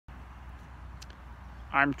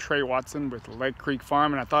I'm Trey Watson with Leg Creek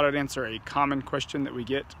Farm, and I thought I'd answer a common question that we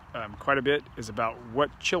get quite a bit is about what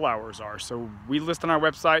chill hours are. So we list on our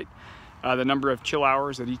website the number of chill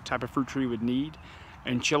hours that each type of fruit tree would need,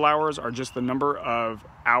 and chill hours are just the number of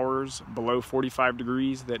hours below 45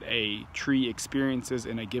 degrees that a tree experiences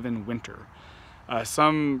in a given winter.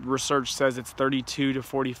 Some research says it's 32 to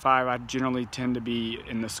 45. I generally tend to be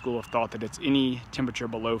in the school of thought that it's any temperature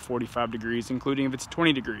below 45 degrees, including if it's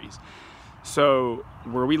 20 degrees. So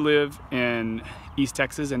where we live in East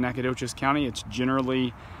Texas in Nacogdoches County, it's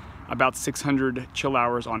generally about 600 chill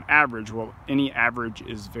hours on average. Well, any average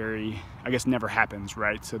is never happens,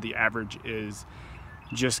 right? So the average is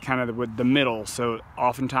just kind of the middle. So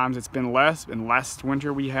oftentimes it's been less, and last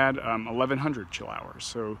winter we had 1,100 chill hours.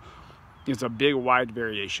 So it's a big wide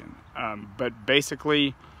variation. But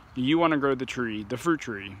basically you want to grow the fruit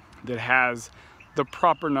tree that has the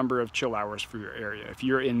proper number of chill hours for your area. If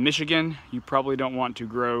you're in Michigan, you probably don't want to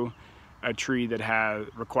grow a tree that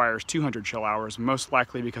requires 200 chill hours, most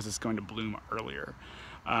likely because it's going to bloom earlier.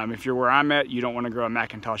 If you're where I'm at, you don't want to grow a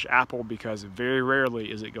McIntosh apple because very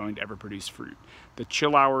rarely is it going to ever produce fruit. The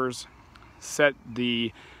chill hours set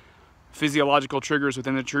the physiological triggers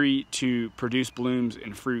within the tree to produce blooms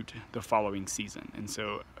and fruit the following season. And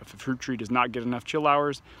so if a fruit tree does not get enough chill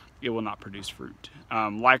hours, it will not produce fruit.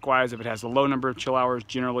 Likewise, if it has a low number of chill hours,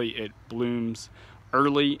 generally it blooms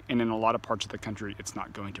early, and in a lot of parts of the country it's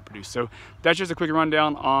not going to produce. So that's just a quick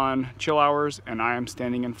rundown on chill hours, and I am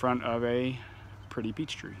standing in front of a pretty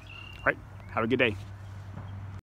peach tree. All right, have a good day.